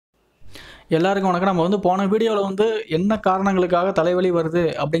எல்லாருக்கும் வணக்கம். நம்ம வந்து போன வீடியோவில் வந்து என்ன காரணங்களுக்காக தலைவலி வருது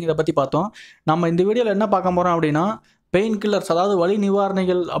அப்படிங்கிறத பற்றி பார்த்தோம். நம்ம இந்த வீடியோவில் என்ன பார்க்க போகிறோம் அப்படின்னா, பெயின் கில்லர்ஸ், அதாவது வலி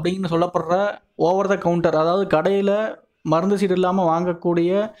நிவாரணிகள் அப்படின்னு சொல்லப்படுற ஓவர் த கவுண்டர், அதாவது கடையில் மருந்து சீடு இல்லாமல்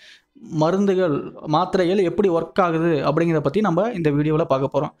வாங்கக்கூடிய மருந்துகள், மாத்திரைகள் எப்படி ஒர்க் ஆகுது அப்படிங்கிறத பற்றி நம்ம இந்த வீடியோவில்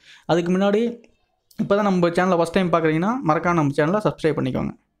பார்க்க போகிறோம். அதுக்கு முன்னாடி இப்போ தான் நம்ம சேனலை ஃபஸ்ட் டைம் பார்க்குறீங்கன்னா மறக்காம நம்ம சேனலை சப்ஸ்கிரைப்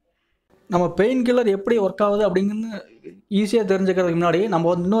பண்ணிக்கோங்க. நம்ம பெயின் கில்லர் எப்படி ஒர்க் ஆகுது அப்படிங்கிறது ஈஸியாக தெரிஞ்சுக்கிறதுக்கு முன்னாடி நம்ம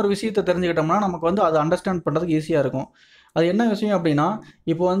வந்து இன்னொரு விஷயத்தை தெரிஞ்சுக்கிட்டோம்னா நமக்கு வந்து அதை அண்டர்ஸ்டாண்ட் பண்ணுறதுக்கு ஈஸியாக இருக்கும். அது என்ன விஷயம் அப்படின்னா,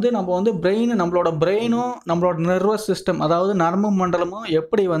 இப்போ வந்து நம்ம வந்து நம்மளோட பிரெயினும் நம்மளோட நர்வஸ் சிஸ்டம், அதாவது நரம்பு மண்டலமும்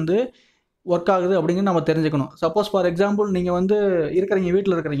எப்படி வந்து ஒர்க் ஆகுது அப்படிங்கிறது நம்ம தெரிஞ்சுக்கணும். சப்போஸ் ஃபார் எக்ஸாம்பிள் நீங்கள் வந்து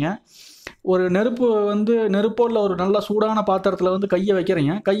வீட்டில் இருக்கிறீங்க, ஒரு நெருப்போ இல்லை ஒரு நல்ல சூடான பாத்திரத்தில் வந்து கையை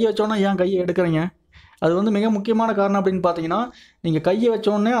வைக்கிறீங்க. கையை வச்சோன்னா ஏன் கையை எடுக்கிறீங்க? அது வந்து மிக முக்கியமான காரணம் அப்படின்னு பார்த்தீங்கன்னா, நீங்கள் கையை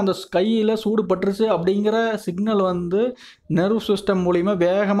வச்சோடனே அந்த கையில் சூடு பட்டுருச்சு அப்படிங்கிற சிக்னல் வந்து நர்வ் சிஸ்டம் மூலிமா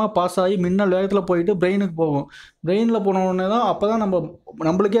வேகமாக பாஸ் ஆகி மின்னல் வேகத்தில் போயிட்டு பிரெயினுக்கு போகும். பிரெயினில் போனோடனே தான் அப்போ தான்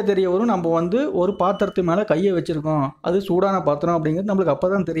நம்மளுக்கே தெரிய வரும், நம்ம வந்து ஒரு பாத்திரத்து மேலே கையை வச்சுருக்கோம், அது சூடான பாத்திரம் அப்படிங்கிறது நம்மளுக்கு அப்போ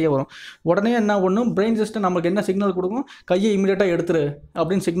தான் தெரிய வரும். உடனே என்ன பண்ணும், பிரெயின் சிஸ்டம் நம்மளுக்கு என்ன சிக்னல் கொடுக்கும், கையை இமீடியட்டாக எடுத்துரு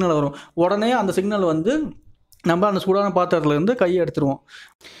அப்படின்னு சிக்னல் வரும். உடனே அந்த சிக்னல் வந்து நம்ம அந்த சூடான பாத்திரத்துலேருந்து கையை எடுத்துருவோம்.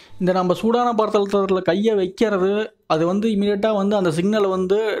 இந்த நம்ம சூடான பாத்திரத்தில் கையை வைக்கிறது, அது வந்து இமீடியட்டாக வந்து அந்த சிக்னலை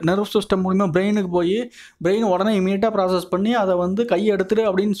வந்து நர்வ் சிஸ்டம் மூலிமா பிரெயினுக்கு போய் பிரெயின் உடனே இமீடியட்டாக ப்ராசஸ் பண்ணி அதை வந்து கையை எடுத்துரு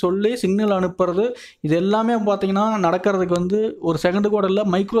அப்படின்னு சொல்லி சிக்னல் அனுப்புறது. இது எல்லாமே பார்த்திங்கன்னா நடக்கிறதுக்கு வந்து ஒரு செகண்டு கூட இல்லை,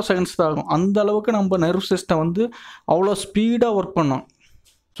 மைக்ரோ செகண்ட்ஸ் தான் ஆகும். அந்த அளவுக்கு நம்ம நர்வ் சிஸ்டம் வந்து அவ்வளோ ஸ்பீடாக ஒர்க் பண்ணோம்.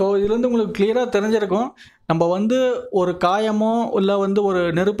 ஸோ இதுலேருந்து உங்களுக்கு கிளியராக தெரிஞ்சிருக்கும், நம்ம வந்து ஒரு காயமோ இல்லை வந்து ஒரு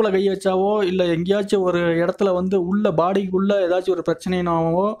நெருப்பில் கை வச்சாவோ இல்லை எங்கேயாச்சும் ஒரு இடத்துல வந்து உள்ள பாடிக்குள்ளே ஏதாச்சும் ஒரு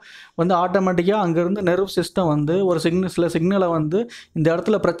பிரச்சனைனாவோ வந்து ஆட்டோமேட்டிக்காக அங்கேருந்து நர்வ் சிஸ்டம் வந்து ஒரு சில சிக்னலை வந்து இந்த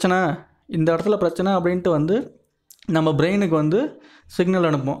இடத்துல பிரச்சனை அப்படின்ட்டு வந்து நம்ம பிரெயினுக்கு வந்து சிக்னல்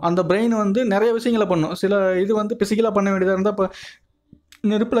அனுப்பும். அந்த பிரெயின் வந்து நிறைய விஷயங்களை பண்ணும். சில இது வந்து பிசிக்கலாக பண்ண வேண்டியதாக இருந்தால், இப்போ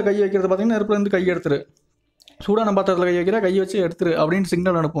நெருப்பில் கை வைக்கிறது பார்த்திங்கன்னா, நெருப்புலேருந்து கை எடுத்துரு, சூடான பாத்திரத்தில் கை வைக்கிற கையை வச்சு எடுத்துரு அப்படின்னு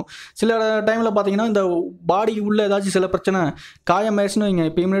சிக்னல் அனுப்பும். சில டைமில் பார்த்தீங்கன்னா இந்த பாடிக்கு உள்ளே ஏதாச்சும் சில பிரச்சனை காயமாயிருச்சுன்னு வைங்க.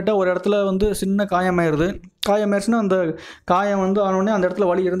 இப்போ இமீடியட்டாக ஒரு இடத்துல வந்து சின்ன காயமாயிருச்சுன்னா அந்த காயம் வந்து ஆனோடனே அந்த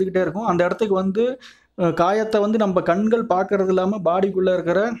இடத்துல வலி இருந்துக்கிட்டே இருக்கும். அந்த இடத்துக்கு வந்து காயத்தை வந்து நம்ம கண்கள் பார்க்கறது இல்லாமல் பாடிக்குள்ளே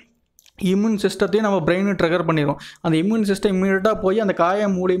இருக்கிற இம்யூன் சிஸ்டத்தையும் நம்ம பிரெயினு ட்ரிகர் பண்ணிடும். அந்த இம்யூன் சிஸ்டம் இம்மீடியட்டாக போய் அந்த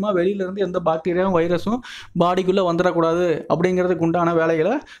காயம் மூலிமா வெளியிலேருந்து எந்த பாக்டீரியாவும் வைரஸும் பாடிக்குள்ளே வந்துடக்கூடாது அப்படிங்கிறதுக்கு உண்டான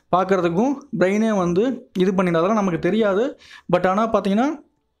வேலைகளை பார்க்குறதுக்கும் பிரெயினே வந்து இது பண்ணிடும். அதெல்லாம் நமக்கு தெரியாது. பட் ஆனால் பார்த்தீங்கன்னா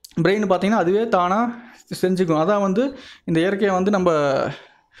பிரெயின் பார்த்திங்கன்னா அதுவே தானாக செஞ்சுக்கும். அதான் வந்து இந்த இயற்கையை வந்து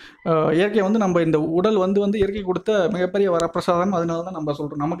நம்ம இந்த உடல் வந்து இயற்கை கொடுத்த மிகப்பெரிய வரப்பிரசாதம். அதனால தான் நம்ம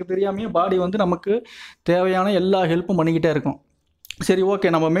சொல்கிறோம், நமக்கு தெரியாமையே பாடி வந்து நமக்கு தேவையான எல்லா ஹெல்ப்பும் பண்ணிக்கிட்டே இருக்கும். சரி,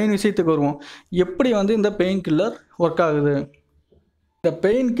 ஓகே, நம்ம மெயின் விஷயத்துக்கு வருவோம். எப்படி வந்து இந்த பெயின் கில்லர் ஒர்க் ஆகுது? இந்த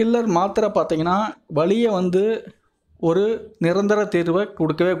பெயின் கில்லர் மாத்திரை பார்த்தீங்கன்னா வலியை வந்து ஒரு நிரந்தர தீர்வை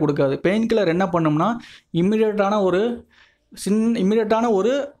கொடுக்காது. பெயின் கில்லர் என்ன பண்ணும்னா இம்மிடியட்டான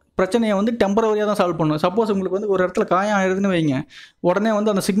ஒரு பிரச்சனையை வந்து டெம்பரவரியாக தான் சால்வ் பண்ணும். சப்போஸ் உங்களுக்கு வந்து ஒரு இடத்துல காயம் ஆயிடுதுன்னு வைங்க, உடனே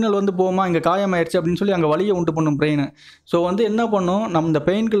வந்து அந்த சிக்னல் வந்து போகுமா, இங்கே காயம் ஆயிடுச்சு அப்படின்னு சொல்லி அங்கே வலியை உண்டு பண்ணும் பிரெயின். ஸோ வந்து என்ன பண்ணும், நம்ம இந்த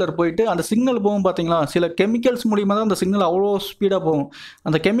பெயின் கில்லர் போயிட்டு அந்த சிக்னல் போகும் பார்த்தீங்களா, சில கெமிக்கல்ஸ் மூலிமா தான் அந்த சிக்னல் அவ்வளோ ஸ்பீடாக போகும்.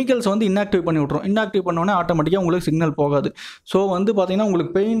 அந்த கெமிக்கல்ஸ் வந்து இன்ஆக்டிவ் பண்ணி விட்ரும். இன்ஆக்டிவ் பண்ணோன்னே ஆட்டோமேட்டிக்காக உங்களுக்கு சிக்னல் போகாது. ஸோ வந்து பார்த்தீங்கன்னா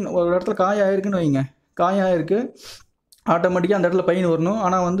உங்களுக்கு பெயின் ஒரு இடத்துல காயம் ஆயிருக்குன்னு வைங்க, காயம் ஆயிருக்கு, ஆட்டோமேட்டிக்காக அந்த இடத்துல பெயின் வரணும்.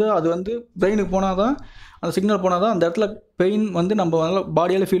 ஆனால் வந்து அது வந்து பிரெயினுக்கு போனால் தான், அந்த சிக்னல் போனால் தான் அந்த இடத்துல பெயின் வந்து நம்ம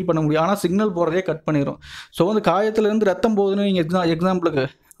பாடியால் ஃபீல் பண்ண முடியும். ஆனால் சிக்னல் போகிறதே கட் பண்ணிடும். ஸோ வந்து காயத்துலேருந்து ரத்தம் போகுதுன்னு நீங்கள் எக்ஸாம்பிளுக்கு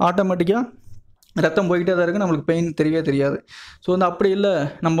ஆட்டோமேட்டிக்காக ரத்தம் போய்கிட்டே தான் இருக்குது, நம்மளுக்கு பெயின் தெரியவே தெரியாது. ஸோ வந்து அப்படி இல்லை,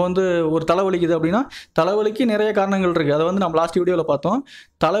 நம்ம வந்து ஒரு தலைவலிக்குது அப்படின்னா தலைவலிக்கு நிறைய காரணங்கள் இருக்குது. அதை வந்து நம்ம லாஸ்ட் வீடியோவில் பார்த்தோம்.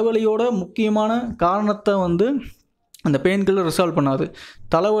 தலைவலியோட முக்கியமான காரணத்தை வந்து அந்த பெயின் கில்லர் ரிசால்வ் பண்ணாது.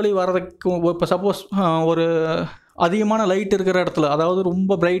 தலைவலி வர்றதுக்கு இப்போ சப்போஸ் ஒரு அதிகமான லைட் இருக்கிற இடத்துல, அதாவது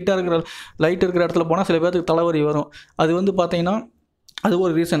ரொம்ப பிரைட்டாக இருக்கிற லைட் இருக்கிற இடத்துல போனால் சில பேருக்கு தலைவலி வரும். அது வந்து பார்த்திங்கன்னா அது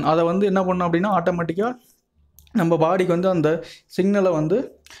ஒரு ரீசன். அதை வந்து என்ன பண்ணணும் அப்படின்னா ஆட்டோமேட்டிக்காக நம்ம பாடிக்கு வந்து அந்த சிக்னலை வந்து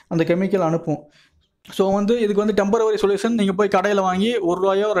அந்த கெமிக்கல் அனுப்பும். ஸோ வந்து இதுக்கு வந்து டெம்பரவரி சொல்யூஷன், நீங்கள் போய் கடையில் வாங்கி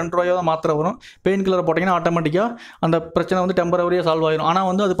 ₹1 ₹2 தான் மாத்திரை வரும். பெயின் கில்லரை போட்டிங்கன்னா ஆட்டோமேட்டிக்காக அந்த பிரச்சனை வந்து டெம்பரவரியாக சால்வ் ஆகிடும். ஆனால்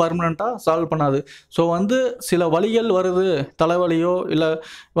வந்து அது பர்மனெண்ட்டாக சால்வ் பண்ணாது. ஸோ வந்து சில வலிகள் வருது, தலைவலியோ இல்லை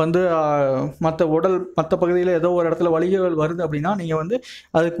வந்து மற்ற பகுதியில் ஏதோ ஒரு இடத்துல வலிகள் வருது அப்படின்னா நீங்கள் வந்து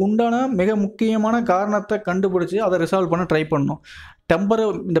அதுக்கு உண்டான மிக முக்கியமான காரணத்தை கண்டுபிடிச்சி அதை ரிசால்வ் பண்ண ட்ரை பண்ணணும்.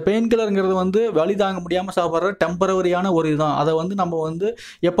 இந்த பெயின் கில்லருங்கிறது வந்து வலி தாங்க முடியாமல் சாப்பிட்ற டெம்பரவரியான ஒரு இதுதான். அதை வந்து நம்ம வந்து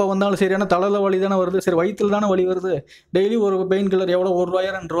எப்போ வந்தாலும் சரியான தலையில் வலி தானே வருது, சரி வயிற்றில் தானே வலி வருது, டெய்லி ஒரு பெயின் கில்லர் எவ்வளோ ₹1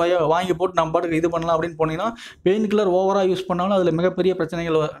 ₹2 வாங்கி போட்டு நம்ம பாட்டுக்கு இது பண்ணலாம் அப்படின்னு போனீங்கன்னா பெயின் கில்லர் ஓவராக யூஸ் பண்ணாலும் அதில் மிகப்பெரிய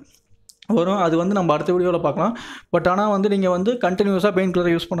பிரச்சனைகள் வரும். அது வந்து நம்ம அடுத்த வீடியோவில் பார்க்கலாம். பட் ஆனால் வந்து நீங்கள் வந்து கண்டினியூஸாக பெயின்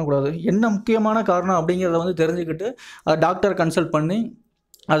கில்லர் யூஸ் பண்ணக்கூடாது. என்ன முக்கியமான காரணம் அப்படிங்கிறத வந்து தெரிஞ்சுக்கிட்டு அது டாக்டரை கன்சல்ட் பண்ணி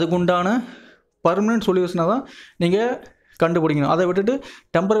அதுக்குண்டான பர்மனெண்ட் சொல்யூஷனை தான் நீங்கள் கண்டுபிடிக்கணும். அதை விட்டுட்டு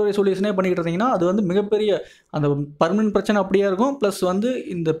டெம்பரவரி சொல்யூஷனே பண்ணிக்கிட்டு இருந்தீங்கன்னா அது வந்து மிகப்பெரிய அந்த பர்மனெண்ட் பிரச்சனை அப்படியே இருக்கும். ப்ளஸ் வந்து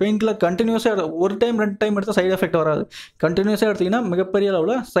இந்த பெயின் கில்லர் கண்டினியூஸாக ஒரு டைம் 2 டைம் எடுத்தால் சைடு எஃபெக்ட் வராது. கண்டினியூஸாக எடுத்திங்கன்னா மிகப்பெரிய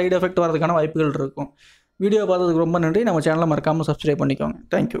அளவில் சைடு எஃபெக்ட் வரதுக்கான வாய்ப்புகள் இருக்கும். வீடியோ பார்த்ததுக்கு ரொம்ப நன்றி. நம்ம சேனலை மறக்காமல் சப்ஸ்கிரைப் பண்ணிக்கோங்க.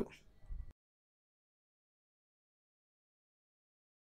 தேங்க்யூ.